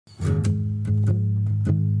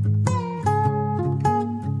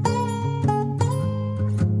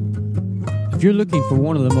If you're looking for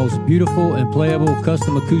one of the most beautiful and playable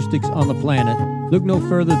custom acoustics on the planet, look no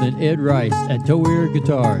further than Ed Rice at Toe-Ear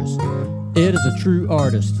Guitars. Ed is a true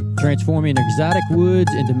artist, transforming exotic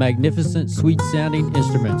woods into magnificent, sweet-sounding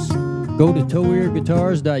instruments. Go to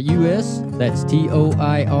toearguitars.us, that's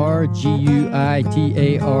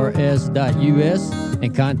TOIRGUITARS.us,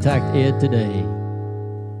 and contact Ed today.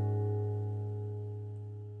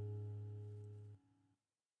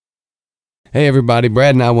 Hey everybody,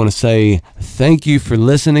 Brad and I want to say thank you for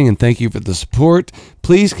listening and thank you for the support.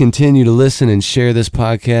 Please continue to listen and share this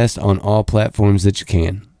podcast on all platforms that you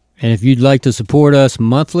can. And if you'd like to support us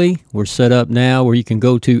monthly, we're set up now where you can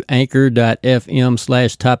go to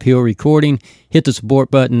anchor.fm/Top Hill Recording, hit the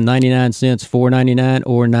support button, 99 cents, $4.99,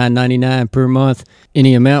 or $9.99 per month.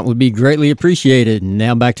 Any amount would be greatly appreciated.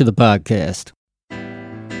 Now back to the podcast.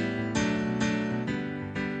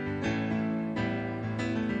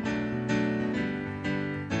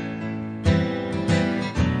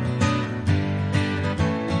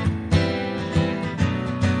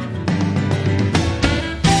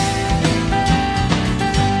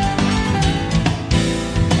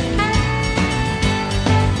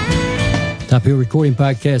 Top Hill Recording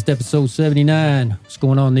Podcast, episode 79. What's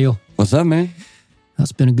going on, Neil? What's up, man?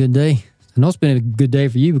 It's been a good day. I know it's been a good day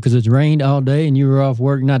for you because it's rained all day and you were off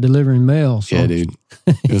work not delivering mail. So. Yeah, dude.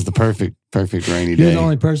 It was the perfect rainy day. You're the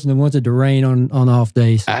only person that wants it to rain on off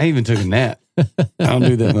days. I even took a nap. I don't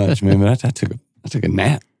do that much, man, but I took a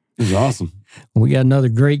nap. It was awesome. We got another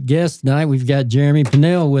great guest tonight. We've got Jeremy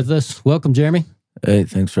Pinnell with us. Welcome, Jeremy. Hey,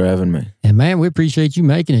 thanks for having me. And man, we appreciate you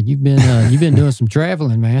making it. You've been doing some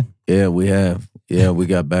traveling, man. Yeah, we have. Yeah, we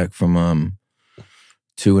got back from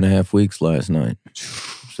 2.5 weeks last night.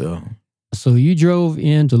 So you drove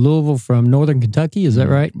into Louisville from Northern Kentucky, is that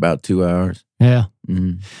right? About 2 hours. Yeah.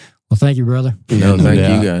 Mm-hmm. Well, thank you, brother. No, thank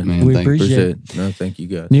you guys. Man, we appreciate it. No, thank you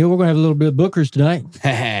guys. Neil, we're going to have a little bit of bookers tonight.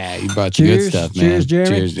 You brought your good stuff, man. Cheers, Jeremy.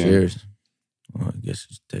 Cheers, Jeremy. Cheers. Well, I guess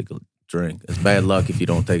just take a drink. It's bad luck if you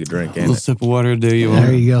don't take a drink, A ain't little it? sip of water, do you?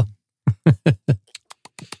 There you go.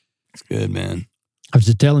 It's good, man. I was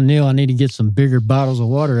just telling Neil I need to get some bigger bottles of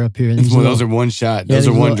water up here. Well, those are one shot. Those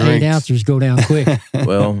are one drink. 8-ounces go down quick.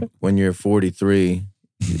 Well, when you're 43,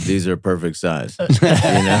 these are perfect size. You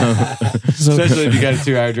know? Especially if you got a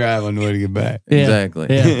 2-hour drive on the way to get back. Yeah. Exactly.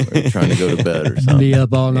 Yeah. Or trying to go to bed or something. Be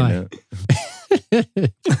up all night. You know?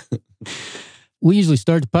 We usually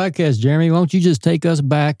start the podcast, Jeremy. Why don't you just take us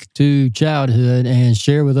back to childhood and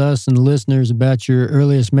share with us and the listeners about your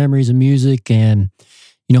earliest memories of music and,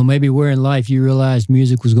 you know, maybe where in life you realized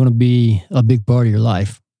music was going to be a big part of your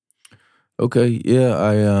life. Okay,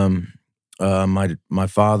 yeah, my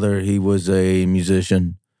father, he was a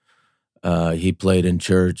musician. He played in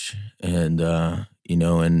church, and you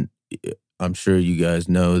know, and I'm sure you guys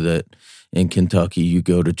know that in Kentucky you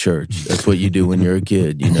go to church. That's what you do when you're a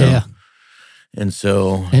kid, you know. Yeah. And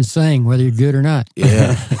so And sing, whether you're good or not.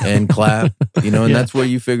 yeah, and clap, you know, and that's where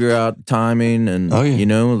you figure out timing and you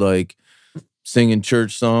know, like singing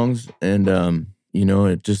church songs, and you know,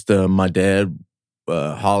 it just my dad.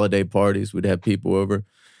 Holiday parties, we'd have people over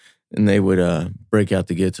and they would break out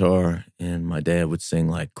the guitar and my dad would sing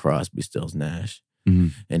like Crosby, Stills, Nash. Mm-hmm.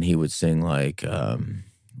 And he would sing like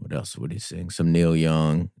what else would he sing? Some Neil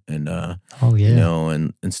Young and you know,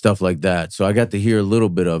 and stuff like that. So I got to hear a little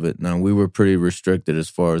bit of it. Now we were pretty restricted as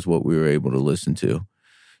far as what we were able to listen to,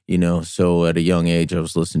 you know. So at a young age I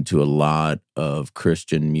was listening to a lot of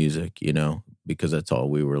Christian music, you know, because that's all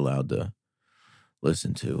we were allowed to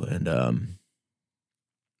listen to.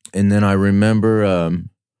 And then I remember,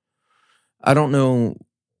 I don't know,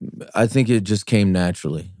 I think it just came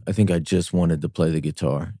naturally. I think I just wanted to play the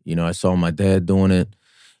guitar. You know, I saw my dad doing it,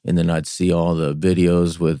 and then I'd see all the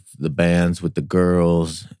videos with the bands, with the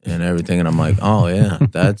girls and everything, and I'm like, oh yeah,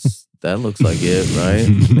 that looks like it, right?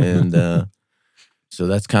 And so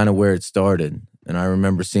that's kind of where it started. And I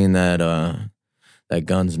remember seeing that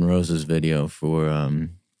Guns N' Roses video for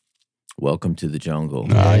Welcome to the Jungle.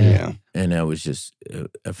 Oh, yeah. And I was just,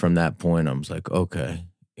 from that point, I was like, okay,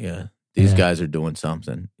 yeah, these guys are doing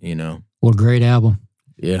something, you know? What a great album.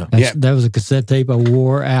 Yeah. That was a cassette tape I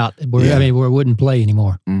wore out, where it wouldn't play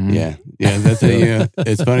anymore. Mm-hmm. Yeah. That's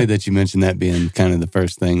it's funny that you mentioned that being kind of the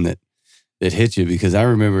first thing that hit you, because I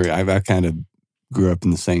remember I kind of grew up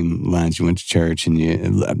in the same lines. You went to church and you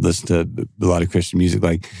listened to a lot of Christian music.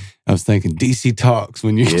 Like I was thinking DC Talks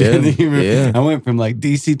when you I went from like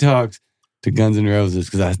DC Talks to Guns N' Roses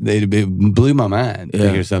because it blew my mind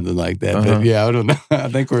to hear something like that. Uh-huh. But yeah, I don't know. I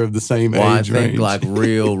think we're of the same age I think range. like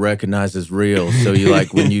real recognizes real. So you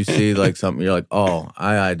like when you see like something, you're like, oh,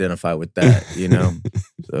 I identify with that, you know?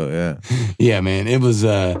 So yeah. Yeah, man. It was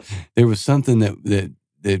there was something that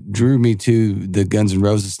that drew me to the Guns N'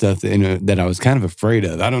 Roses stuff that I was kind of afraid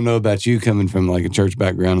of. I don't know about you coming from like a church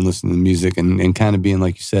background and listening to music and kind of being,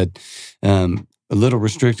 like you said, a little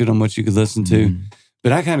restricted on what you could listen to. Mm-hmm.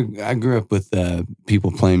 But I grew up with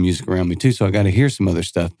people playing music around me too, so I got to hear some other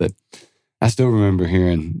stuff. But I still remember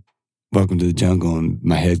hearing Welcome to the Jungle and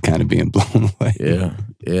my head kind of being blown away.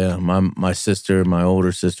 Yeah. My sister, my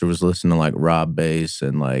older sister, was listening to like Rob Bass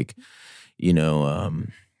and like,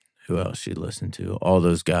 who else she listened to? All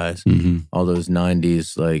those guys, all those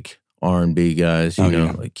 90s like R&B guys,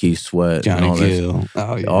 like Keith Sweat, Johnny and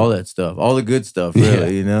all Gill, all that stuff, all the good stuff,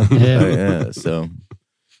 really, Yeah. So,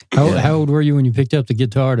 how old were you when you picked up the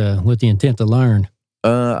guitar with the intent to learn?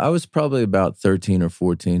 I was probably about 13 or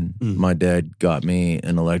 14. My dad got me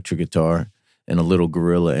an electric guitar and a little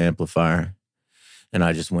Gorilla amplifier, and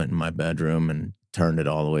I just went in my bedroom and turned it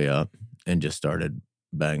all the way up and just started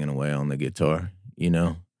banging away on the guitar,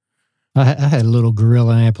 I had a little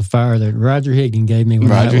Gorilla amplifier that Roger Higdon gave me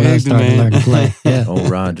when I started learning to play. Yeah. Oh,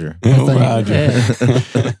 Roger. Roger. Yeah.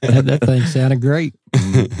 that thing sounded great.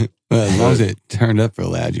 Well, as long as it turned up real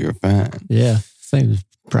loud, you were fine. Yeah. I think it was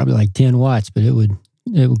probably like 10 watts, but it would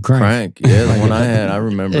crank. Yeah, the one I had, I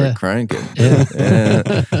remember it cranking.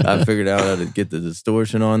 Yeah. I figured out how to get the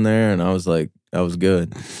distortion on there, and I was like, I was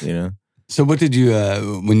good, So what did you,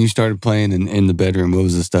 when you started playing in the bedroom, what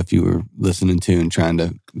was the stuff you were listening to and trying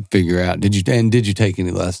to figure out? Did you take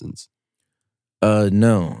any lessons?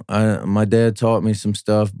 No. My dad taught me some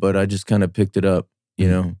stuff, but I just kind of picked it up,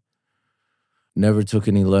 Never took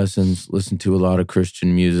any lessons, listened to a lot of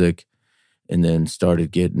Christian music, and then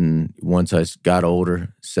started once I got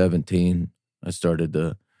older, 17, I started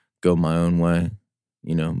to go my own way,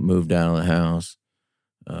 moved out of the house,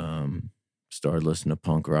 started listening to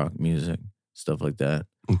punk rock music, stuff like that.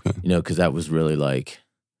 Okay. Because that was really like,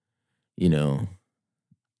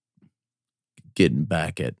 getting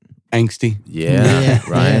back at... Angsty? Yeah.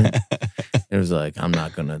 Right? It was like, I'm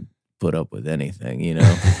not going to put up with anything,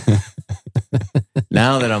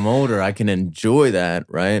 Now that I'm older, I can enjoy that,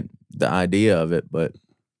 right? The idea of it, but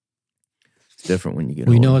it's different when you get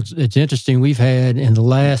older. It's interesting. We've had, in the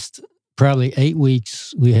last probably 8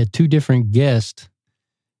 weeks, we had 2 different guests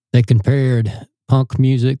that compared punk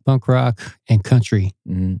music, punk rock, and country,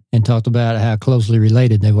 and talked about how closely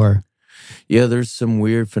related they were. Yeah, there's some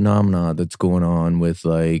weird phenomena that's going on with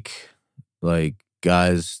like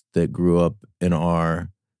guys that grew up in our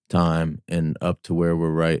time and up to where we're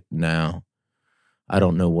right now. I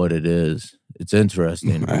don't know what it is. It's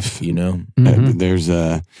interesting, Mm-hmm. There's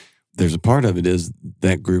a part of it is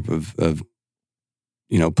that group of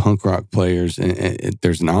punk rock players, and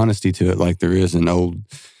there's an honesty to it, like there is in old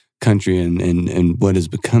country and what is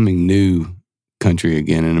becoming new country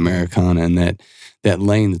again in Americana, and that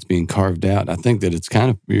lane that's being carved out. I think that it's kind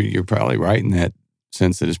of, you're probably right in that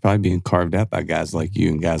sense that it's probably being carved out by guys like you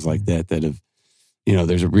and guys like that have,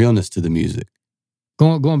 there's a realness to the music.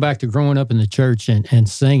 Going back to growing up in the church and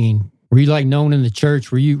singing, were you like known in the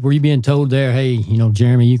church? Were you being told there, hey,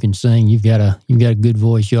 Jeremy, you can sing. You've got a good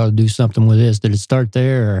voice. You ought to do something with this. Did it start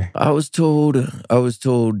there? Or? I was told,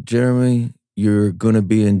 Jeremy, you're going to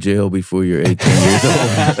be in jail before you're 18 years old.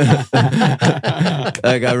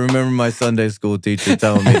 Like, I remember my Sunday school teacher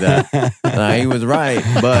telling me that. He was right,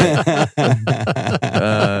 but,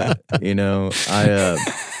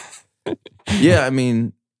 I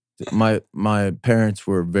mean, my parents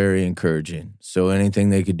were very encouraging. So anything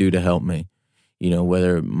they could do to help me,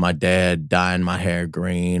 whether my dad dyeing my hair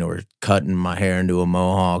green or cutting my hair into a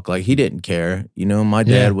mohawk, like he didn't care. My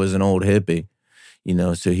dad was an old hippie,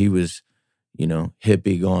 so he was,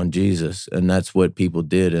 hippie gone Jesus. And that's what people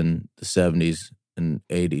did in the 70s and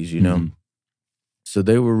 80s, So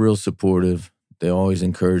they were real supportive. They always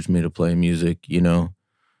encouraged me to play music, We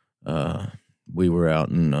were out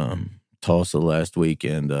in Tulsa last week,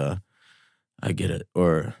 and I get it,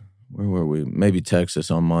 or where were we? Maybe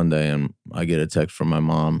Texas on Monday, and I get a text from my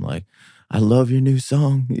mom like, I love your new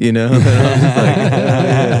song, And I was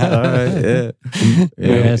like, all right,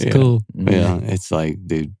 yeah, that's cool. Yeah, it's like,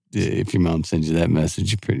 dude, if your mom sends you that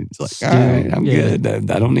message, it's like, all right, I'm good.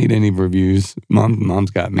 I don't need any reviews.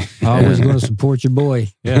 Mom's got me. Always going to support your boy.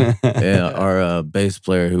 Yeah, Our bass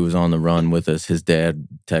player who was on the run with us, his dad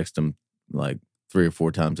texted him like 3 or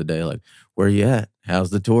 4 times a day, like, where you at? How's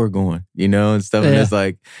the tour going? And stuff. And it's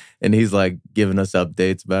like, and he's like giving us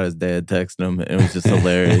updates about his dad texting him. And it was just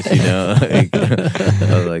hilarious, Like,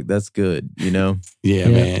 I was like, that's good, Yeah,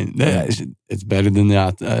 man. It's better than the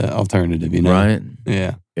alternative, Right?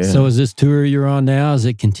 Yeah. So is this tour you're on now, is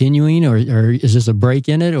it continuing or is this a break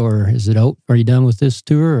in it, or is it, are you done with this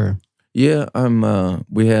tour? Or? Yeah,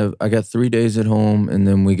 I got 3 days at home, and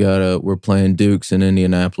then we're playing Dukes in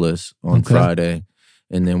Indianapolis on Friday,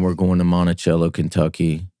 and then we're going to Monticello,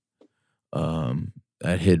 Kentucky,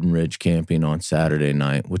 at Hidden Ridge Camping on Saturday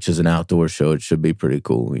night, which is an outdoor show. It should be pretty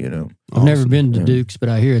cool, you know. I've never been to Dukes, but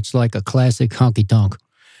I hear it's like a classic honky tonk.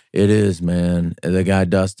 It is, man. The guy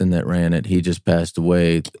Dustin that ran it, he just passed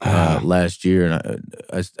away last year, and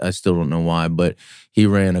I still don't know why, but he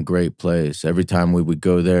ran a great place. Every time we would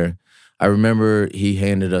go there, I remember he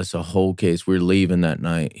handed us a whole case. We were leaving that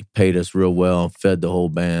night. He paid us real well, fed the whole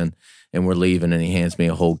band, and we're leaving, and he hands me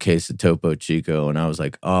a whole case of Topo Chico, and I was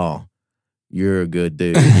like, oh, you're a good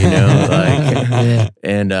dude, you know?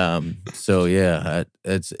 And so yeah,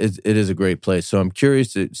 it is a great place. So I'm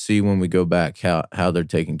curious to see when we go back how they're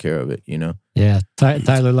taking care of it, you know? Yeah,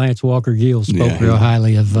 Tyler Lance Walker Gill spoke real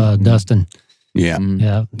highly of Dustin. Yeah,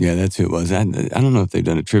 that's who it was. I don't know if they've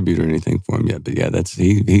done a tribute or anything for him yet, but yeah,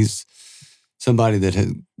 he's somebody that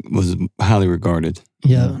was highly regarded.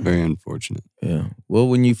 Yeah, very unfortunate. Yeah, well,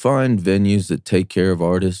 when you find venues that take care of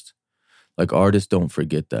artists. Like, artists don't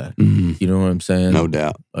forget that. Mm-hmm. You know what I'm saying? No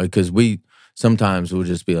doubt. Because sometimes we'll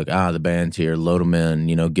just be like, the band's here, load them in,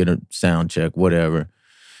 you know, get a sound check, whatever.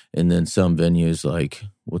 And then some venues, like,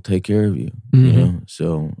 we'll take care of you, you know?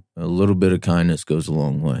 So a little bit of kindness goes a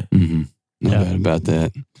long way. Mm-hmm. No doubt about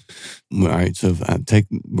that. All right, so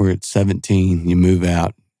we're at 17, you move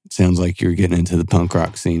out. Sounds like you're getting into the punk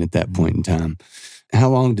rock scene at that point in time. How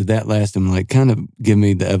long did that last? And like, kind of give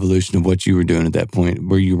me the evolution of what you were doing at that point.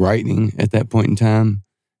 Were you writing at that point in time?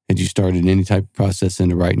 Had you started any type of process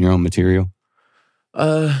into writing your own material?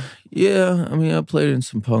 Yeah. I mean, I played in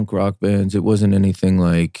some punk rock bands. It wasn't anything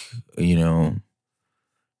like, you know,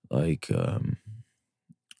 like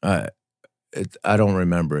I don't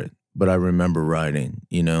remember it, but I remember writing.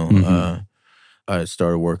 You know, I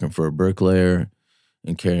started working for a bricklayer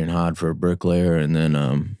and carrying hod for a bricklayer, and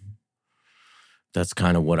then that's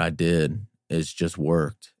kind of what I did, is just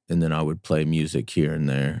worked. And then I would play music here and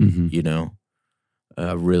there, you know.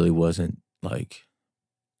 I really wasn't like,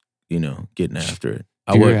 you know, getting after it.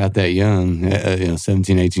 You're out that young,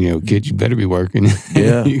 17, 18-year-old kid, you better be working.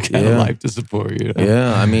 Yeah. You got a life to support, you know?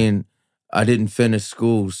 Yeah, I mean, I didn't finish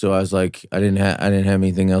school, so I was like, I didn't have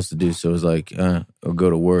anything else to do, so I was like, I'll go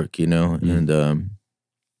to work, you know. And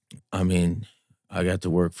I mean, I got to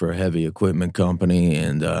work for a heavy equipment company,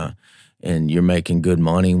 and you're making good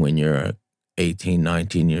money when you're 18,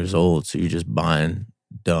 19 years old. So you're just buying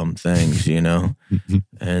dumb things, you know?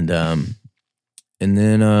 And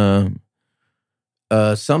then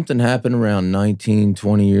something happened around 19,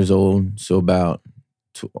 20 years old. So about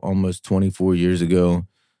almost 24 years ago,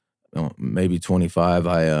 maybe 25,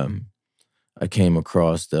 I came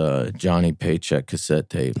across the Johnny Paycheck cassette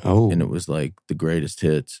tape. And it was like the greatest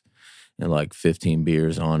hits. And like 15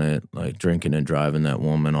 beers on it, like drinking and driving that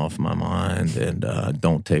woman off my mind, and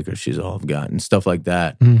don't take her, she's all I've got, and stuff like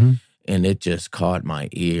that. And it just caught my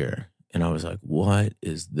ear. And I was like, what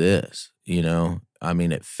is this? You know, I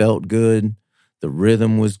mean, it felt good. The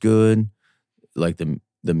rhythm was good. Like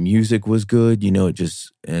the music was good, you know, it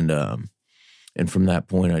just, and from that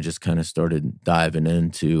point, I just kind of started diving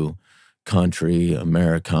into country,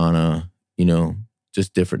 Americana, you know,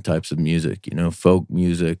 just different types of music, you know, folk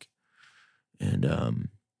music.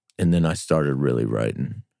 And then I started really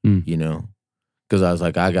writing, you know, because I was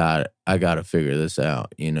like, I got to figure this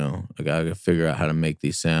out, you know. I got to figure out how to make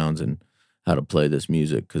these sounds and how to play this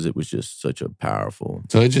music, because it was just such a powerful.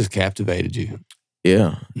 So it just captivated you.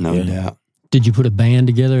 Yeah. No doubt. Did you put a band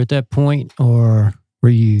together at that point, or were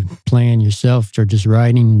you playing yourself, or just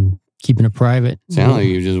writing, keeping it private? Sound like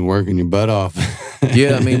you're just working your butt off.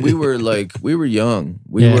 Yeah, I mean, we were young.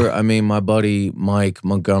 I mean, my buddy Mike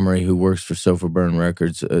Montgomery, who works for Sofa Burn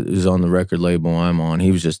Records, is on the record label I'm on.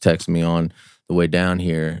 He was just texting me on the way down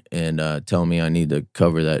here and telling me I need to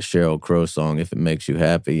cover that Sheryl Crow song, If It Makes You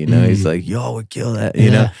Happy. You know, he's like, y'all would kill that,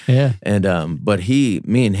 you know? Yeah. And, but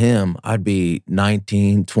me and him, I'd be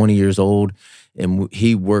 19, 20 years old, and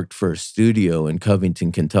he worked for a studio in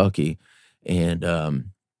Covington, Kentucky. And,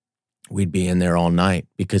 we'd be in there all night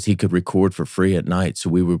because he could record for free at night. So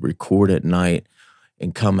we would record at night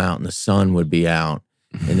and come out and the sun would be out.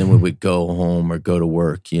 And then we would go home or go to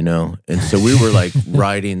work, you know? And so we were like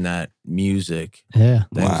writing that music. Yeah.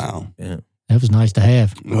 Wow. Yeah. That was nice to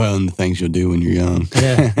have. Well, and the things you'll do when you're young.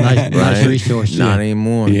 Yeah. Nice resource. Not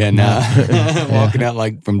anymore. Yeah, walking out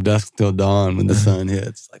like from dusk till dawn when the sun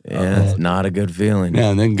hits. Like, it's not a good feeling. Yeah,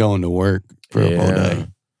 and then going to work for a whole day.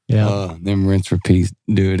 Yeah. Then rinse, repeat,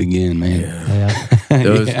 do it again, man. Yeah.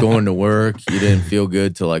 Those going to work, you didn't feel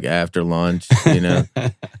good till like after lunch, you know?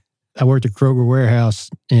 I worked at Kroger warehouse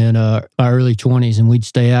in my early 20s, and we'd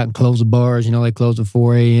stay out and close the bars. You know, they close at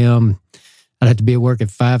 4 a.m. I'd have to be at work at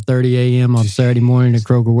 5:30 a.m. on Saturday morning at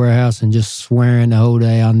Kroger warehouse and just swearing the whole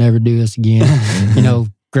day, I'll never do this again. You know,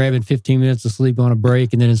 grabbing 15 minutes of sleep on a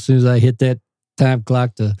break, and then as soon as I hit that time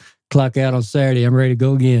clock to clock out on Saturday, I'm ready to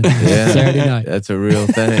go again. Yeah, Saturday night. That's a real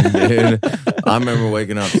thing, dude. I remember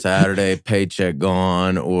waking up Saturday, paycheck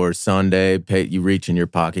gone, or Sunday, you reach in your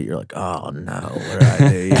pocket, you're like, oh no, what did I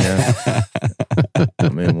do? You know? I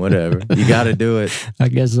mean, whatever. You got to do it. I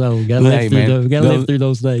guess so. We got to live through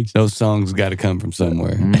those things. Those songs got to come from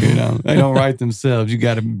somewhere. You know, they don't write themselves. You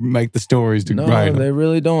got to make the stories to write them. They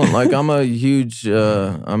really don't. Like, I'm a huge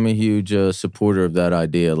supporter of that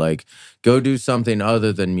idea. Like, go do something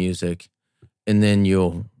other than music, and then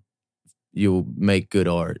you'll make good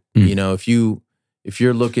art. You know, if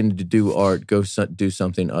you're looking to do art, go do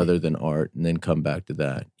something other than art, and then come back to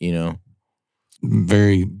that. You know,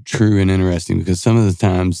 very true and interesting, because some of the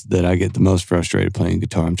times that I get the most frustrated playing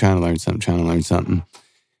guitar, I'm trying to learn something,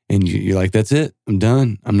 and you're like, "That's it, I'm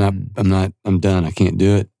done. I'm done. I can't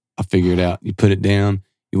do it. I'll figure it out." You put it down.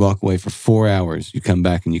 You walk away for 4 hours. You come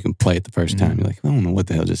back and you can play it the first time. You're like, I don't know what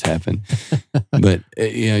the hell just happened. But,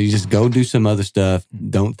 you know, you just go do some other stuff.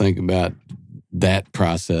 Don't think about that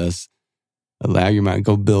process. Allow your mind,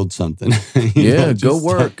 go build something. Go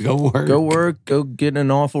work. Go work. Go work. Go get in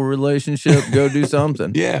an awful relationship. Go do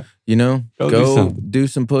something. Yeah. You know, go do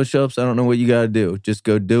some push-ups. I don't know what you got to do. Just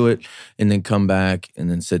go do it, and then come back and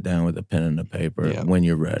then sit down with a pen and a paper when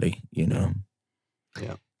you're ready, you know.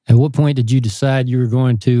 Yeah. At what point did you decide you were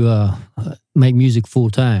going to make music full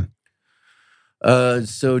time?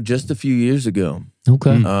 So just a few years ago.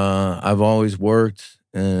 Okay. I've always worked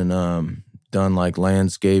and done like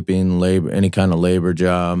landscaping, labor, any kind of labor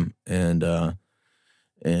job, and I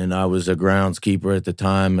was a groundskeeper at the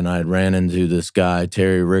time, and I had ran into this guy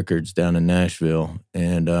Terry Rickards down in Nashville,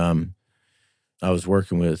 and I was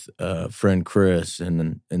working with friend Chris,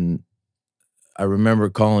 and I remember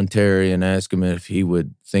calling Terry and asking him if he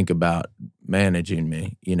would think about managing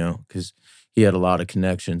me, you know, because he had a lot of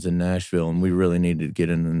connections in Nashville, and we really needed to get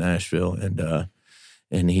into Nashville.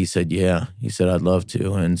 And he said, yeah. He said, I'd love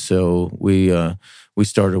to. And so we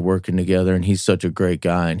started working together, and he's such a great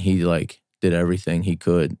guy, and he, like, did everything he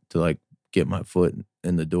could to, like, get my foot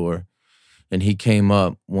in the door. And he came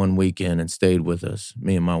up one weekend and stayed with us,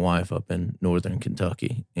 me and my wife, up in northern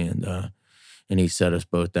Kentucky. And he sat us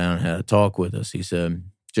both down and had a talk with us. He said,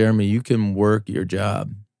 Jeremy, you can work your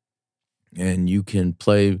job and you can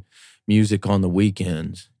play music on the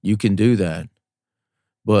weekends. You can do that.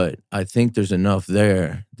 But I think there's enough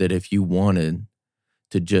there that if you wanted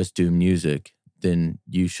to just do music, then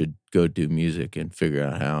you should go do music and figure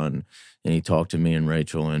out how. And he talked to me and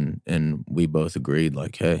Rachel, and we both agreed,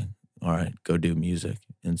 like, hey, all right, go do music.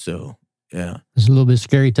 And so, yeah. It's a little bit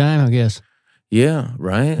scary time, I guess. Yeah,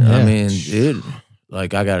 right? Yeah. I mean, dude,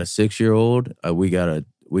 like, I got a 6-year-old. We got a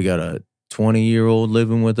 20-year-old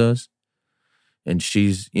living with us. And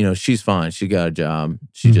she's fine. She got a job.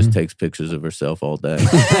 She just takes pictures of herself all day.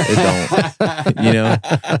 It don't, you know?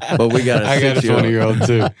 But we got a 6-year-old. 20-year-old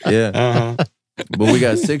too. Yeah. Uh-huh. But we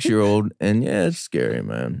got a 6-year-old, and yeah, it's scary,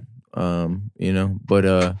 man. You know, but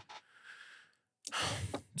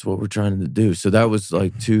it's what we're trying to do. So that was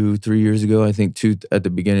like 2-3 years ago. I think at the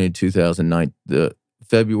beginning of 2009, the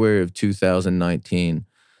February of 2019.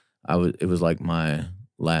 It was like my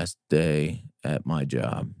last day at my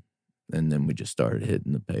job, and then we just started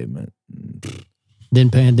hitting the pavement. Then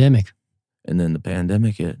pandemic. And then the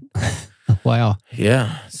pandemic hit. Wow.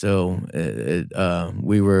 Yeah. So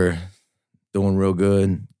we were doing real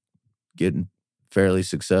good, getting fairly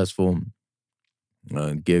successful.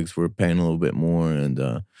 Gigs were paying a little bit more,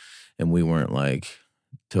 and we weren't like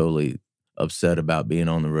totally upset about being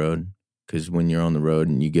on the road, because when you're on the road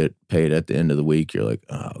and you get paid at the end of the week, you're like,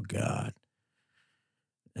 oh God.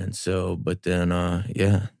 And so, but then,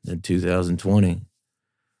 in 2020,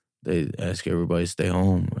 they asked everybody to stay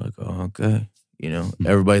home. We're like, oh, okay. You know,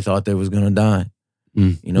 everybody thought they was going to die.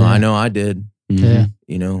 You know, I know I did. Yeah.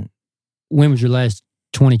 You know. When was your last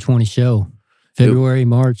 2020 show? February,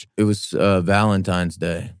 March? It was Valentine's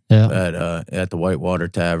Day at the Whitewater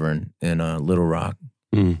Tavern in Little Rock.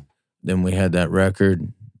 Then we had that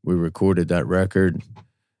record. We recorded that record,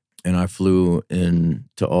 and I flew in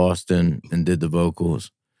to Austin and did the vocals,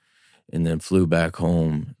 and then flew back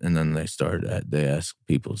home. And then they asked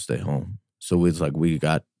people to stay home. So it was like we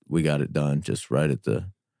got it done just right at the.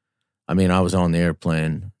 I mean, I was on the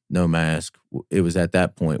airplane, no mask. It was at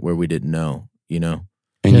that point where we didn't know, you know.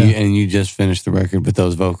 And you just finished the record with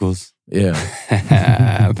those vocals? Yeah.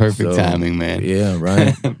 Perfect timing, man. Yeah,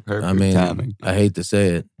 right. Perfect timing. I hate to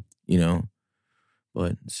say it, you know.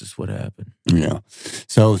 But it's just what happened. Yeah.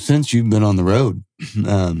 So since you've been on the road,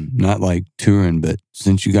 not like touring, but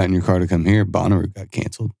since you got in your car to come here, Bonnaroo got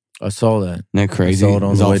canceled. I saw that. Isn't that crazy? I saw it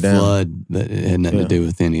on the way down. Flood, but it had nothing to do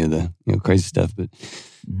with any of the crazy stuff. But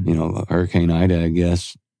Hurricane Ida, I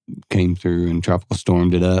guess, came through and tropical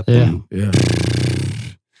stormed it up. Yeah, yeah.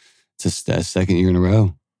 It's just that second year in a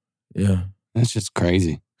row. Yeah, that's just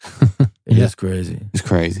crazy. It is crazy. It's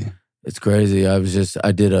crazy. It's crazy. I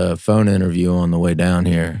did a phone interview on the way down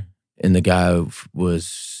here, and the guy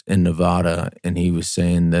was in Nevada, and he was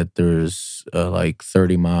saying that there's like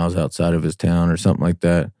 30 miles outside of his town or something like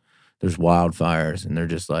that, there's wildfires, and they're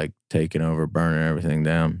just like taking over, burning everything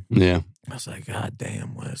down. Yeah. I was like, God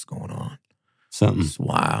damn, what is going on? Something. It's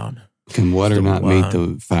wild. Can water not meet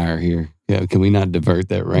the fire here? Yeah. Can we not divert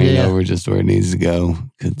that rain over just where it needs to go?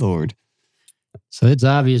 Good Lord. So it's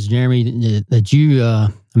obvious, Jeremy, that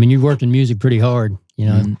you've worked in music pretty hard,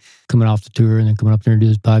 coming off the tour and then coming up there and do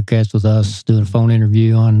this podcast with us, doing a phone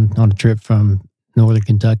interview on a trip from northern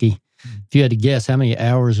Kentucky. If you had to guess, how many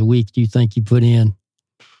hours a week do you think you put in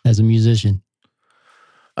as a musician?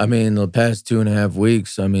 I mean, the past 2.5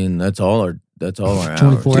 weeks, that's all our 24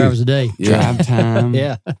 hours. hours a day. Yeah. Drive time.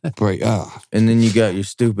 Yeah. Break. And then you got your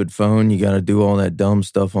stupid phone. You got to do all that dumb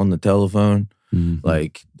stuff on the telephone. Mm-hmm.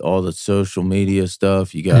 Like all the social media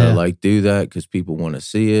stuff, you gotta do that because people want to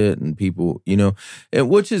see it, and people, and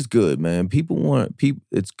which is good, man.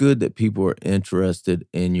 It's good that people are interested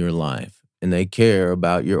in your life and they care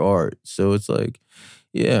about your art. So it's like,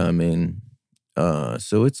 so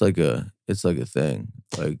it's like a thing.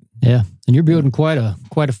 Like, yeah, and you're building quite a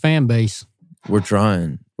fan base. We're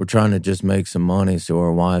trying to just make some money so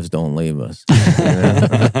our wives don't leave us.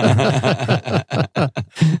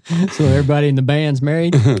 So everybody in the band's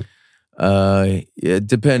married? Yeah,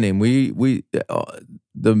 depending. We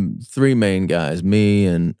the three main guys, me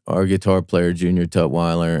and our guitar player Junior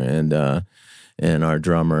Tutwiler and our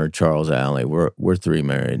drummer Charles Alley, we're three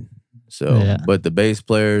married. So, but the bass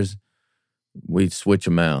players, we switch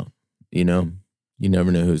them out. You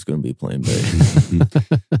never know who's going to be playing bass.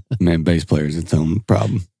 Man, bass player's its own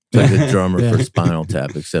problem. It's like the drummer for Spinal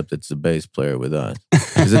Tap, except it's the bass player with us.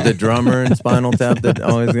 Is it the drummer in Spinal Tap that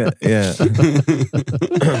always got? Yeah.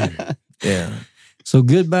 Yeah. So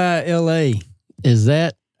Goodbye LA, is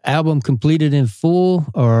that album completed in full,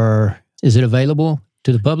 or is it available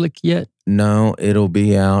to the public yet? No, it'll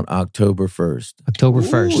be out October 1st. October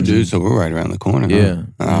 1st. Ooh, dude, so we're right around the corner. Yeah.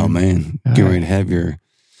 Huh? Oh, man. Get ready to have your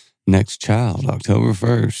next child, October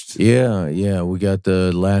 1st. Yeah. We got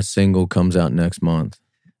the last single comes out next month.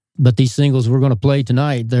 But these singles we're going to play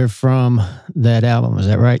tonight, they're from that album. Is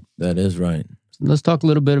that right? That is right. Let's talk a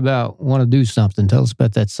little bit about Want to Do Something. Tell us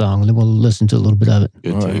about that song, and then we'll listen to a little bit of it.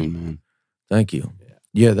 Good tune, man. Thank you.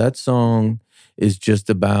 Yeah, that song is just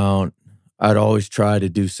about, I'd always try to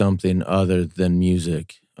do something other than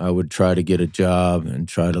music. I would try to get a job and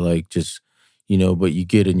try to but you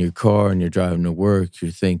get in your car and you're driving to work,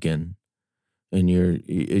 you're thinking, and your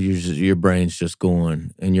brain's just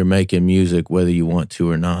going, and you're making music whether you want to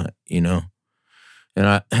or not, And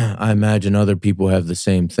I imagine other people have the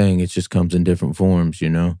same thing. It just comes in different forms,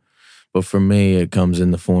 But for me, it comes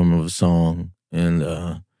in the form of a song, and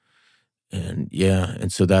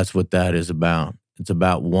so that's what that is about. It's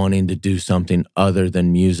about wanting to do something other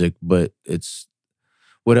than music, but it's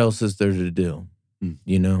what else is there to do,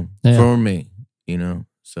 for me,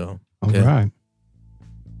 So all right.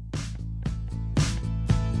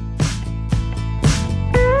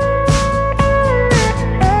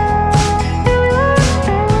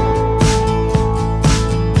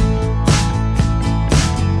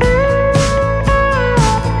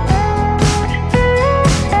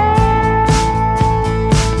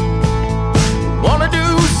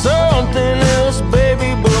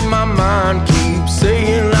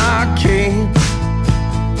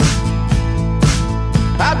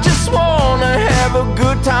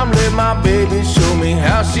 Time, let my baby show me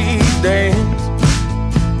how she dance.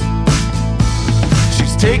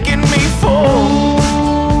 She's taking me for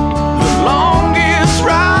the longest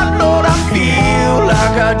ride. Lord, I feel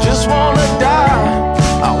like I just wanna die.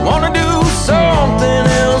 I wanna do something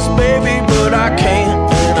else, baby, but I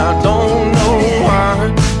can't, and I don't know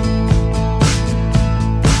why.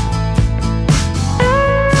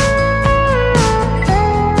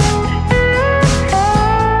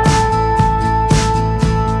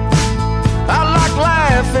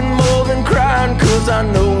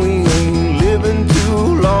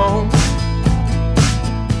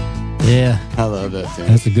 I love that tune.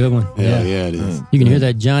 That's a good one. Yeah, it is. You can hear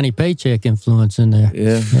that Johnny Paycheck influence in there.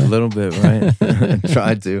 Yeah, a little bit, right?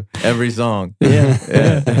 Tried to. Every song. Yeah.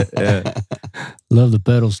 Love the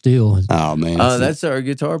pedal steel. Oh, man. That's our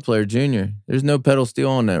guitar player, Junior. There's no pedal steel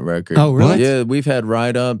on that record. Oh, really? Yeah, we've had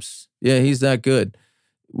write-ups. Yeah, he's that good.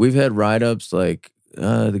 We've had write-ups like,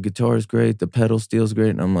 the guitar is great, the pedal steel's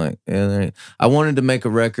great. And I'm like, I wanted to make a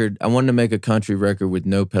record. I wanted to make a country record with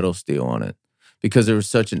no pedal steel on it because there was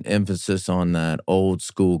such an emphasis on that old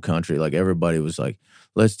school country. Like everybody was like,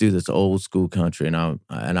 let's do this old school country. And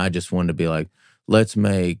I just wanted to be like, let's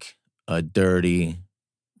make a dirty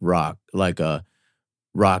rock, like a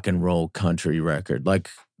rock and roll country record, like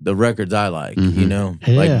the records I like, you know,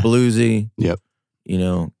 like bluesy, you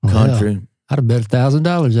know, country. I'd have bet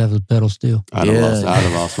 $1,000 after the pedal steel. I'd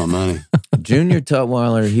have lost my money. Junior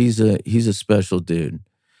Tutwiler, he's a special dude.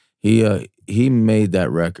 He made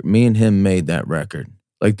that record. Me and him made that record.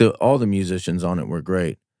 Like all the musicians on it were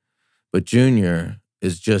great, but Junior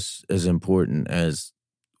is just as important as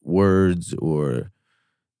words or,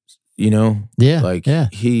 you know, like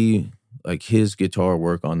his guitar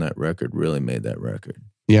work on that record really made that record.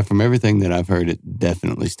 Yeah, from everything that I've heard, it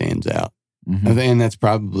definitely stands out. Mm-hmm. And that's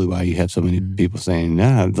probably why you have so many people saying,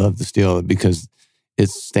 "Nah, I'd love to steal it," because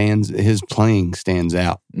his playing stands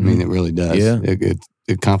out. I mean, it really does. Yeah.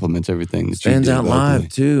 It complements everything. That stands you do out vocally. live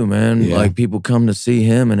too, man. Yeah. Like people come to see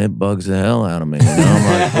him, and it bugs the hell out of me. You know?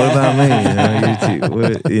 I'm like, what about me? You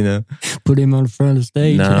know, you know, put him on the front of the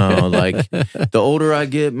stage. No, like the older I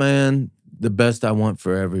get, man, the best I want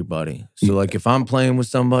for everybody. So, like, if I'm playing with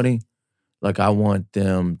somebody, like I want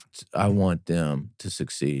them to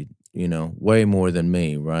succeed. You know, way more than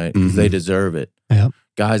me, right? Because they deserve it. Yep.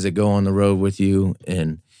 Guys that go on the road with you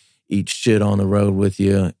and eat shit on the road with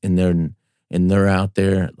you, and they're out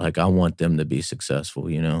there. Like I want them to be successful.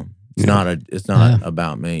 You know, it's not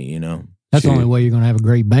about me. You know, that's the only way you're going to have a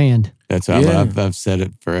great band. That's I've said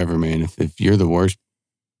it forever, man. If you're the worst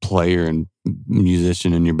player and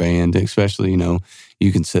musician in your band, especially, you know,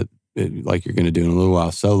 you can sit like you're going to do in a little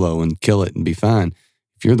while solo and kill it and be fine.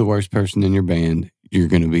 If you're the worst person in your band, you're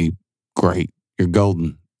going to be great. You're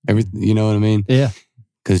golden. Everything, you know what I mean? Yeah.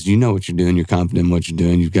 Because you know what you're doing. You're confident in what you're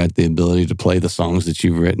doing. You've got the ability to play the songs that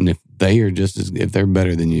you've written. If they're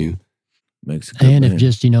better than you, makes a good and band. If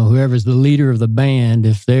just, you know, whoever's the leader of the band,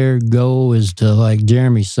 if their goal is to, like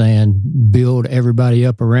Jeremy's saying, build everybody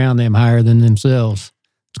up around them higher than themselves,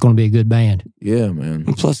 it's going to be a good band. Yeah, man.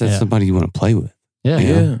 And plus that's somebody you want to play with. Yeah.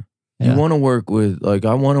 Yeah. You want to work with, like,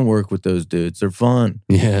 I want to work with those dudes. They're fun.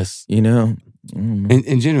 Yes. You know?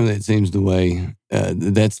 And generally, it seems the way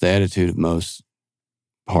that's the attitude of most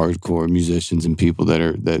hardcore musicians and people that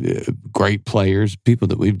are great players, people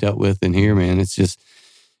that we've dealt with in here, man. It's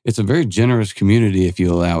a very generous community if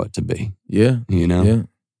you allow it to be. Yeah. You know?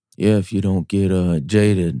 Yeah, if you don't get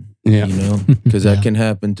jaded, you know, because that can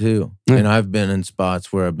happen too. And I've been in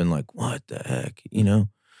spots where I've been like, what the heck, you know?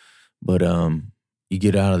 But you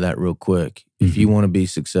get out of that real quick. If you want to be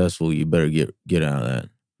successful, you better get out of that.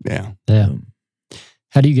 Yeah.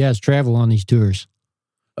 How do you guys travel on these tours?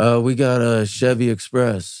 We got a Chevy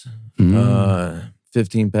Express,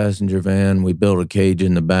 15-passenger van. We built a cage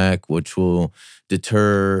in the back, which will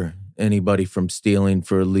deter anybody from stealing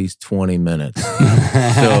for at least 20 minutes. So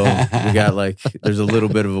we got there's a little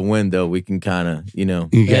bit of a window. We can kind of, you know,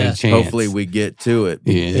 you got a chance. Hopefully we get to it.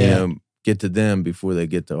 You know, get to them before they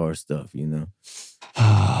get to our stuff, you know.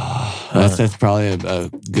 That's probably a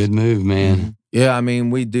good move, man. Yeah, I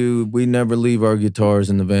mean, we never leave our guitars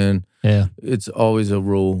in the van. Yeah. It's always a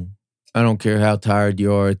rule. I don't care how tired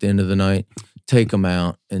you are at the end of the night. Take them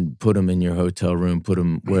out and put them in your hotel room, put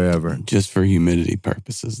them wherever. Just for humidity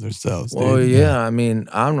purposes themselves. Well, dude. yeah, I mean,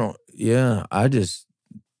 I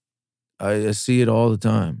see it all the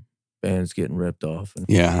time. Bands getting ripped off.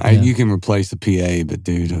 You can replace a PA, but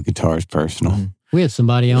dude, a guitar is personal. Mm-hmm. We had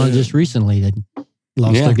somebody on just recently that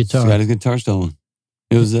lost their guitar. Got his guitar stolen.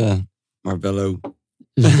 It was Marvello.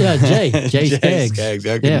 Jay Skaggs.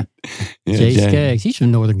 Jay Skaggs. He's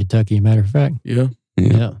from Northern Kentucky, matter of fact. Yeah.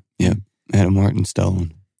 Adam Martin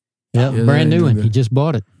stolen. Yeah, brand new one. He just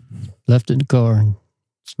bought it. Left it in the car. And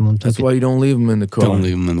someone took That's it. why you don't leave them in the car. Don't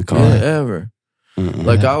leave them in the car. Yeah, ever.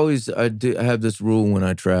 Like I I have this rule when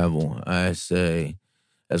I travel. I say,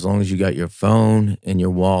 as long as you got your phone and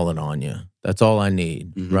your wallet on you, that's all I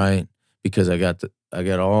need, right? Because I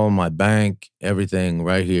got all my bank, everything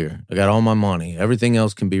right here. I got all my money. Everything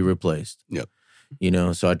else can be replaced. Yep. You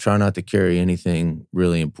know, so I try not to carry anything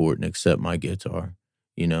really important except my guitar.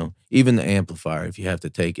 You know, even the amplifier. If you have to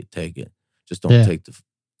take it, take it. Just don't take the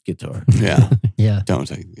guitar. Yeah. Yeah. Don't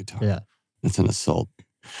take the guitar. Yeah. That's an assault.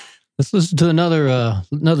 Let's listen to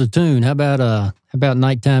another tune. How about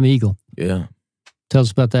Nighttime Eagle? Yeah. Tell us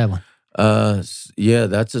about that one. Yeah,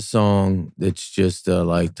 that's a song that's just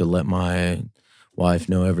like to let my wife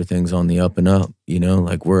know everything's on the up and up, you know,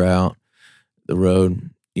 like we're out the road,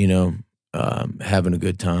 you know, having a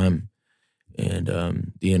good time, and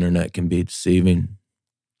the internet can be deceiving.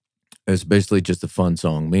 It's basically just a fun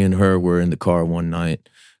song. Me and her were in the car one night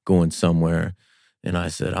going somewhere, and I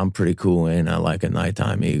said, I'm pretty cool, and I like a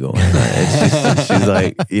Nighttime Eagle. And she's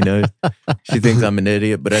like, you know, she thinks I'm an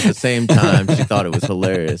idiot, but at the same time, she thought it was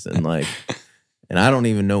hilarious. And I don't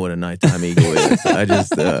even know what a Nighttime Eagle is. I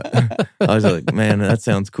was like, man, that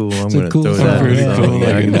sounds cool. I'm going to cool throw song. that. Pretty in. cool,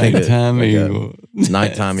 like a Nighttime Eagle.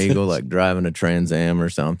 Nighttime Eagle, like driving a Trans Am or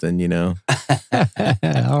something, you know?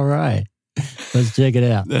 All right. Let's check it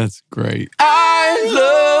out. That's great. I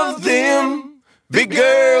love them. Big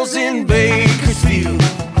girls in Bakersfield,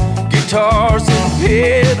 guitars and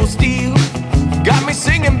pedal steel. Got me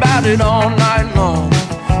singing about it all night long.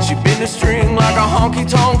 She been a string like a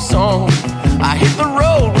honky-tonk song. I hit the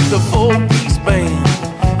road with a 4-piece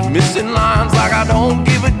band, missing lines like I don't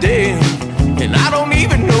give a damn. And I don't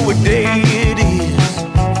even know what day it is,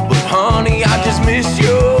 but honey, I just miss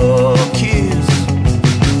your kiss.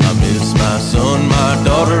 I miss my son, my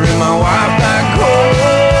daughter, and my wife back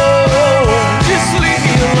home. Just leave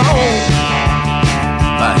me alone.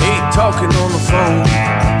 I hate talking on the phone.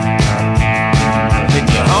 And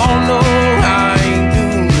you all know I ain't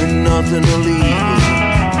doing nothing illegal.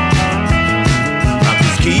 I'm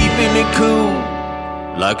just keeping it cool,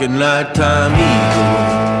 like a nighttime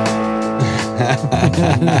eagle.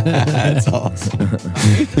 That's awesome.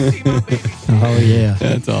 Oh, yeah.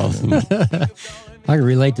 That's awesome. I can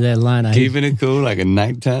relate to that line. Keeping it cool like a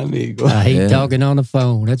Nighttime Eagle. I hate Yeah. talking on the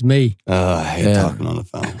phone. That's me. I hate talking on the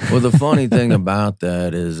phone. Well, the funny thing about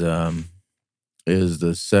that is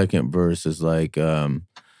the second verse is like, I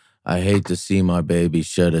hate to see my baby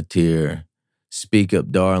shed a tear. Speak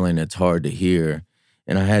up, darling, it's hard to hear.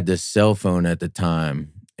 And I had this cell phone at the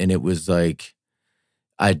time, and it was like,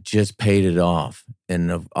 I just paid it off.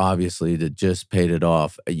 And obviously, to just paid it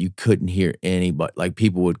off, you couldn't hear anybody. Like,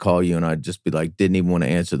 people would call you, and I'd just be like, didn't even want to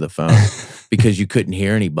answer the phone because you couldn't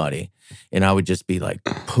hear anybody. And I would just be like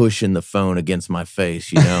pushing the phone against my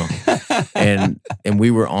face, you know? and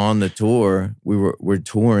we were on the tour. We're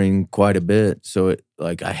touring quite a bit. So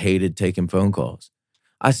I hated taking phone calls.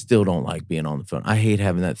 I still don't like being on the phone. I hate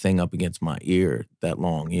having that thing up against my ear that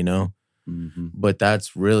long, you know? Mm-hmm. But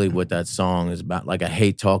that's really what that song is about. Like, I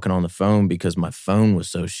hate talking on the phone because my phone was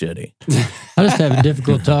so shitty. I just have a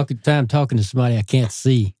difficult time talking to somebody I can't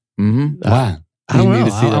see. Mm-hmm. Why? I don't You know.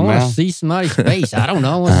 need to see I their want to mouth? see somebody's face. I don't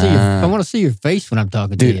know. I want to see your face when I'm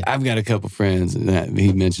talking to Dude, you. I've got a couple friends that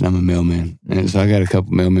he mentioned I'm a mailman. And so I got a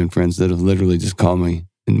couple mailman friends that have literally just called me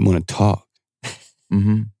and want to talk.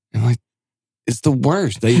 Mm-hmm. I'm like, it's the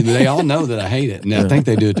worst. They all know that I hate it. And I think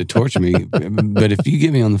they do it to torture me. But if you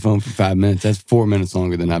get me on the phone for 5 minutes, that's 4 minutes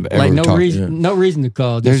longer than I've ever Like no talked. reason to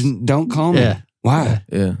call. Just, Don't call me. Yeah. Why?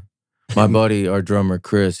 Yeah. My buddy, our drummer,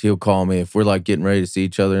 Chris, he'll call me. If we're like getting ready to see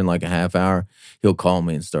each other in like a half hour, he'll call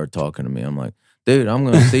me and start talking to me. I'm like, dude, I'm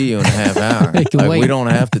going to see you in a half hour. He can Like, we wait. don't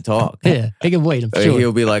have to talk. yeah, he can wait. I'm Or sure.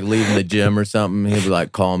 He'll be like leaving the gym or something. He'll be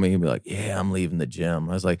like, call me. He'll be like, yeah, I'm leaving the gym.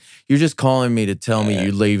 I was like, you're just calling me to tell me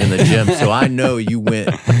you're leaving the gym, so I know you went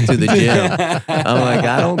to the gym. I'm like,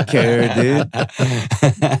 I don't care,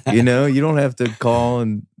 dude. You know, you don't have to call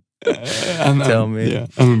and tell me. Yeah,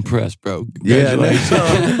 I'm impressed, bro. Yeah, Congratulations.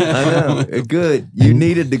 I know. Good. You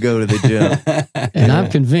needed to go to the gym. And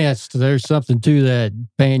I'm convinced there's something to that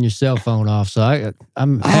paying your cell phone off. So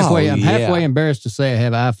I'm halfway. I'm halfway embarrassed to say I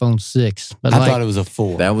have an iPhone 6. But I thought it was a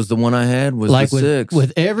 4. That was the one I had. Was like the with 6.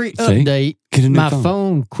 with every See? update, Get a new my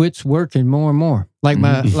phone quits working more and more. Like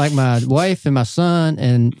my wife and my son,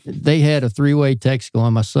 and they had a 3-way text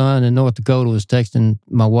going. My son in North Dakota was texting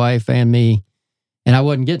my wife and me, and I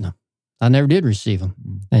wasn't getting them. I never did receive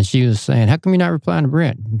them. And she was saying, "How come you're not replying to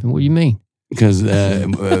Brent? What do you mean?" Because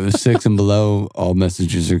 6 and below, all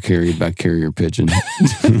messages are carried by carrier pigeon.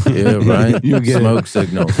 Yeah, right. You get Smoke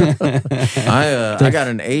signals. I got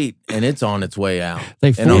an 8, and it's on its way out.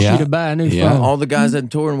 They force Yeah. you to buy a new Yeah. phone. All the guys I'm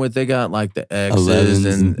touring with, they got like the X's 11s,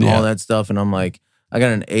 and yeah. all that stuff, and I'm like, I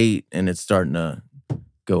got an 8, and it's starting to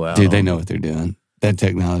go out. Dude, they know what they're doing. That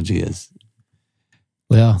technology is.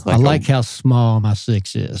 Well, like I like how small my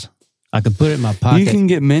 6 is. I could put it in my pocket. You can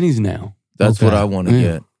get minis now. That's Okay. what I want to Yeah.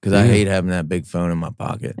 get because I Yeah. hate having that big phone in my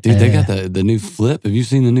pocket. Dude, they got Yeah. the new flip. Have you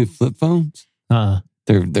seen the new flip phones?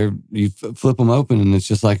 They're you flip them open and it's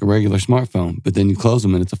just like a regular smartphone. But then you close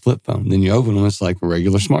them and it's a flip phone. Then you open them, it's like a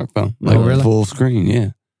regular smartphone, like really? full screen. Yeah.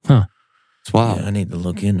 Huh. It's wild. Yeah, I need to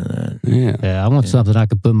look into that. Yeah. I want something I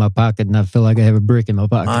could put in my pocket and I feel like I have a brick in my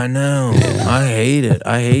pocket. I know. I hate it.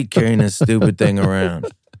 I hate carrying this stupid thing around.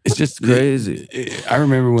 It's just crazy. I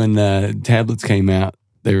remember when the tablets came out,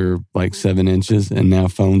 they were like 7 inches, and now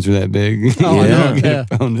phones are that big. Oh, You yeah. don't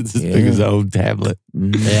get a phone that's as big as an old tablet.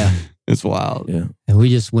 Yeah. It's wild. Yeah. And we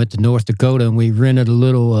just went to North Dakota and we rented a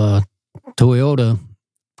little Toyota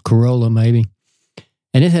Corolla maybe.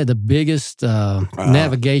 And it had the biggest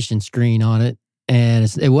navigation screen on it. And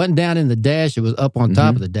it wasn't down in the dash. It was up on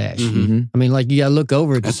top of the dash. Mm-hmm. I mean, like you got to look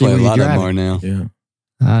over it to That's see why where a you're lot of them driving. are now. Yeah.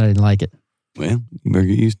 I didn't like it. Well, you better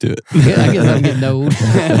get used to it. Yeah, I guess I'm getting old.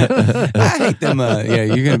 I hate them. Yeah,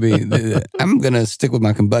 you're going to be, I'm going to stick with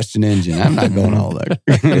my combustion engine. I'm not going all there.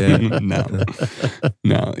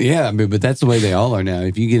 No. Yeah, I mean, but that's the way they all are now.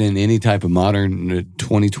 If you get in any type of modern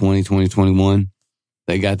 2020, 2021,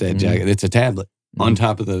 they got that jacket. It's a tablet on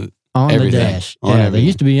top of the On everything. the dash. On They everything.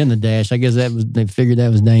 used to be in the dash. I guess they figured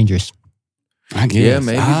that was dangerous. I guess. Yeah,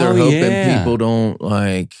 maybe they're Oh, hoping yeah. people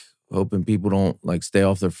don't stay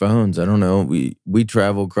off their phones. I don't know. We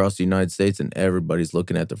travel across the United States and everybody's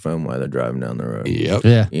looking at their phone while they're driving down the road. Yep.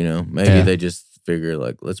 Yeah. You know, maybe Yeah. they just figure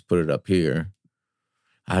like, let's put it up here.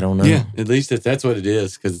 I don't know. Yeah, at least if that's what it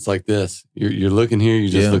is, because it's like this. You're looking here, you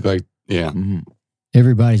just Yeah. look like, yeah, Mhm.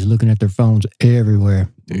 Everybody's looking at their phones everywhere.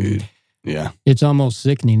 dude. Yeah. It's almost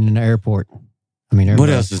sickening in the airport. I mean, What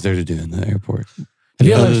everybody- else is there to do in the airport? Have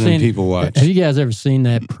you Other ever than seen people watch? Have you guys ever seen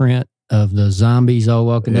that print of the zombies all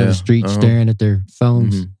walking down Yeah. the street Uh-huh. staring at their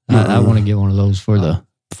phones? Mhm. I want to get one of those for the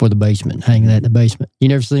basement, hanging that in the basement. You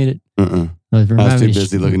never seen it? Uh-uh. It I was remind too me to-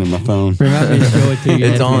 busy looking at my phone. Remind me to show it to you.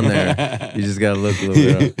 It's at- on there. You just got to look a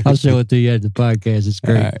little bit up. I'll show it to you at the podcast. It's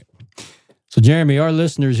great. All right. So, Jeremy, our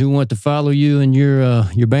listeners who want to follow you and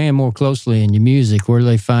your band more closely and your music, where do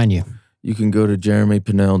they find you? You can go to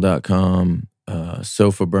jeremypinnell.com,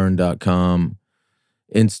 sofaburn.com,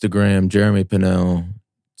 Instagram, Jeremy Pinnell.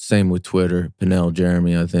 Same with Twitter, Pinnell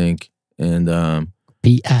Jeremy, I think. And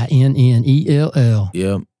Pinnell.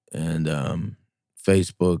 yep. And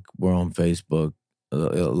Facebook, we're on Facebook,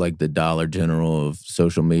 like the Dollar General of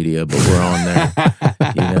social media, but we're on there,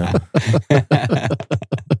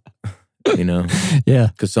 you know, Yeah.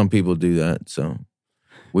 because some people do that. So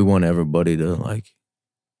we want everybody to like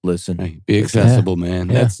listen. Hey, be accessible, man.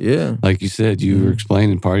 Yeah. That's Yeah. like you said, you were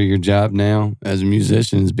explaining part of your job now as a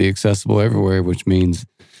musician is be accessible everywhere, which means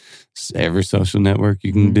every social network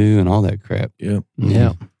you can do and all that crap. Yep.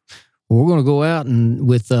 Yeah. Well, we're going to go out and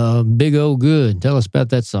with Big O Good. Tell us about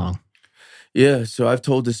that song. Yeah, so I've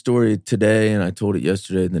told this story today, and I told it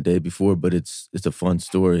yesterday and the day before, but it's a fun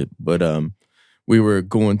story. But we were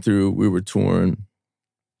touring,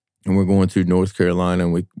 and we're going through North Carolina,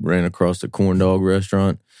 and we ran across a corn dog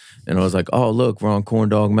restaurant, and I was like, "Oh, look, we're on Corn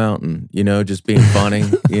Dog Mountain," you know, just being funny,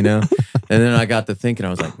 you know. And then I got to thinking, I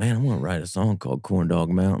was like, "Man, I want to write a song called Corn Dog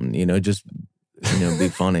Mountain," you know, just be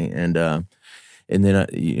funny, and then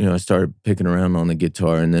I started picking around on the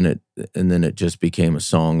guitar, and then it just became a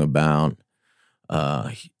song about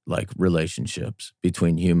like relationships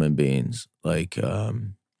between human beings, like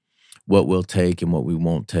what we'll take and what we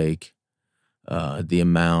won't take, the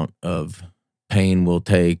amount of pain we'll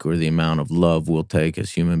take or the amount of love we'll take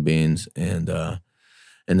as human beings, and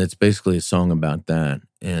it's basically a song about that.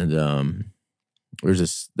 And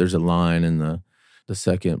there's a line in the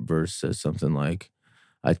second verse says something like,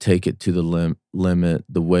 "I take it to the limit,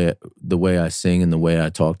 the way I sing and the way I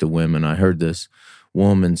talk to women." I heard this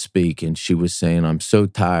woman speak, and she was saying, "I'm so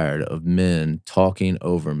tired of men talking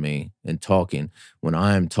over me and talking. When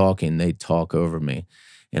I am talking, they talk over me."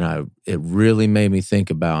 And it really made me think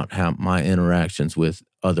about how my interactions with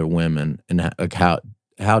other women and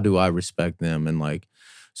how do I respect them, and like,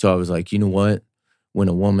 so I was like, you know what? When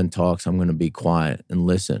a woman talks, I'm going to be quiet and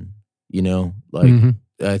listen. You know, like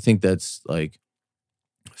I think that's like.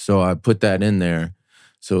 So I put that in there,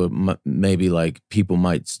 so maybe like people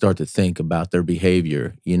might start to think about their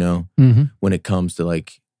behavior, you know, when it comes to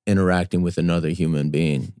like interacting with another human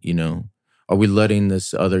being, you know. Are we letting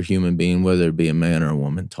this other human being, whether it be a man or a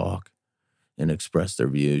woman, talk and express their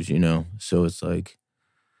views, you know? So it's like,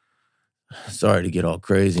 sorry to get all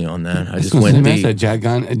crazy on that. I just went That's deep. a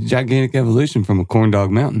gigantic evolution from a corn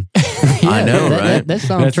dog mountain. I know, right? That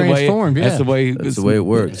song transformed. That's the way. That's the way it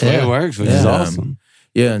works. That's the way it works, which is Yeah. awesome.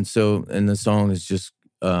 Yeah, and the song is just,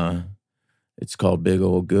 it's called Big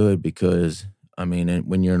Old Good because, I mean,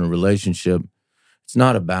 when you're in a relationship, it's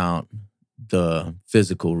not about the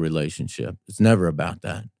physical relationship. It's never about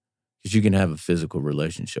that, because you can have a physical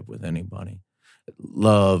relationship with anybody.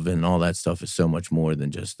 Love and all that stuff is so much more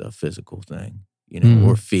than just a physical thing, you know,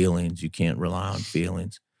 or feelings. You can't rely on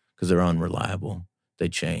feelings because they're unreliable. They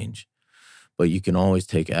change. but you can always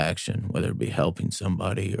take action, whether it be helping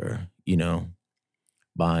somebody or, you know,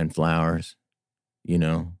 buying flowers, you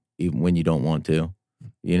know, even when you don't want to,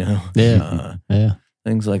 you know. Yeah. Yeah.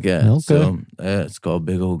 Things like that. Okay. So it's called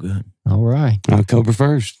Big Old Good. All right. October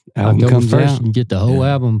 1st. Album October comes 1st, out. you get the whole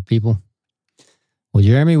album, people. Well,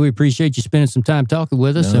 Jeremy, we appreciate you spending some time talking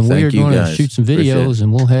with us, No, and thank we're you, going to guys. shoot some Appreciate videos, it.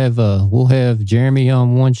 and we'll have Jeremy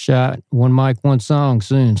on one shot, one mic, one song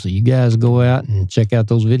soon. So you guys go out and check out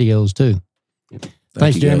those videos too.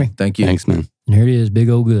 Thanks, you, Jeremy. guys. Thank you. Thanks, man. And here it is, Big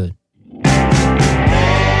Old Good.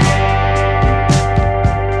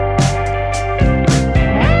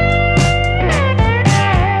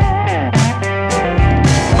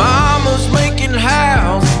 Mama's making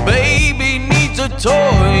house, baby needs a toy,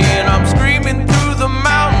 and I'm screaming through the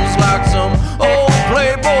mountains like some old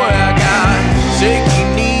playboy. I got shaky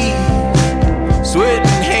knees,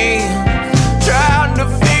 sweating hands, trying to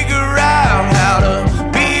figure out how to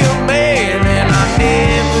be a man, and I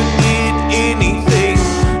never did anything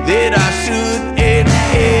that I should, and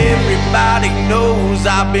everybody knows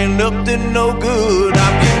I've been up to no good.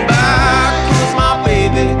 I've been back 'cause my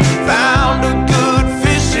baby found a good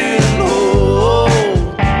fishing hole.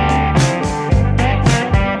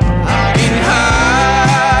 I'm getting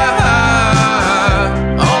high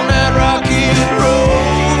on that rocky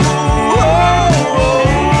road.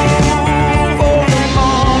 For the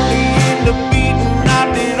money and the beating, I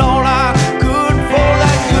did all I could for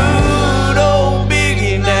that good old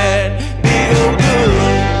biggie, that big old good.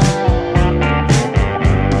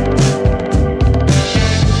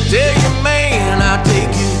 Tell you, man, I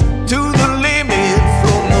take you to the limit,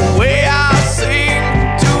 from the way I sing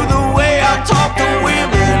to the way I talk to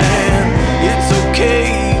women. And it's okay,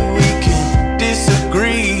 we can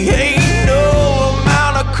disagree. Ain't no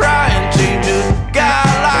amount of crying change a guy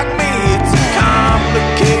like me. It's a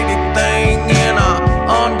complicated thing, and I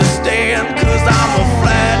understand, 'cause I'm a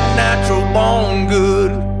flat, natural born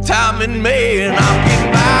good timing man. I'm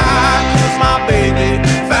getting by 'cause my baby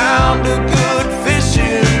found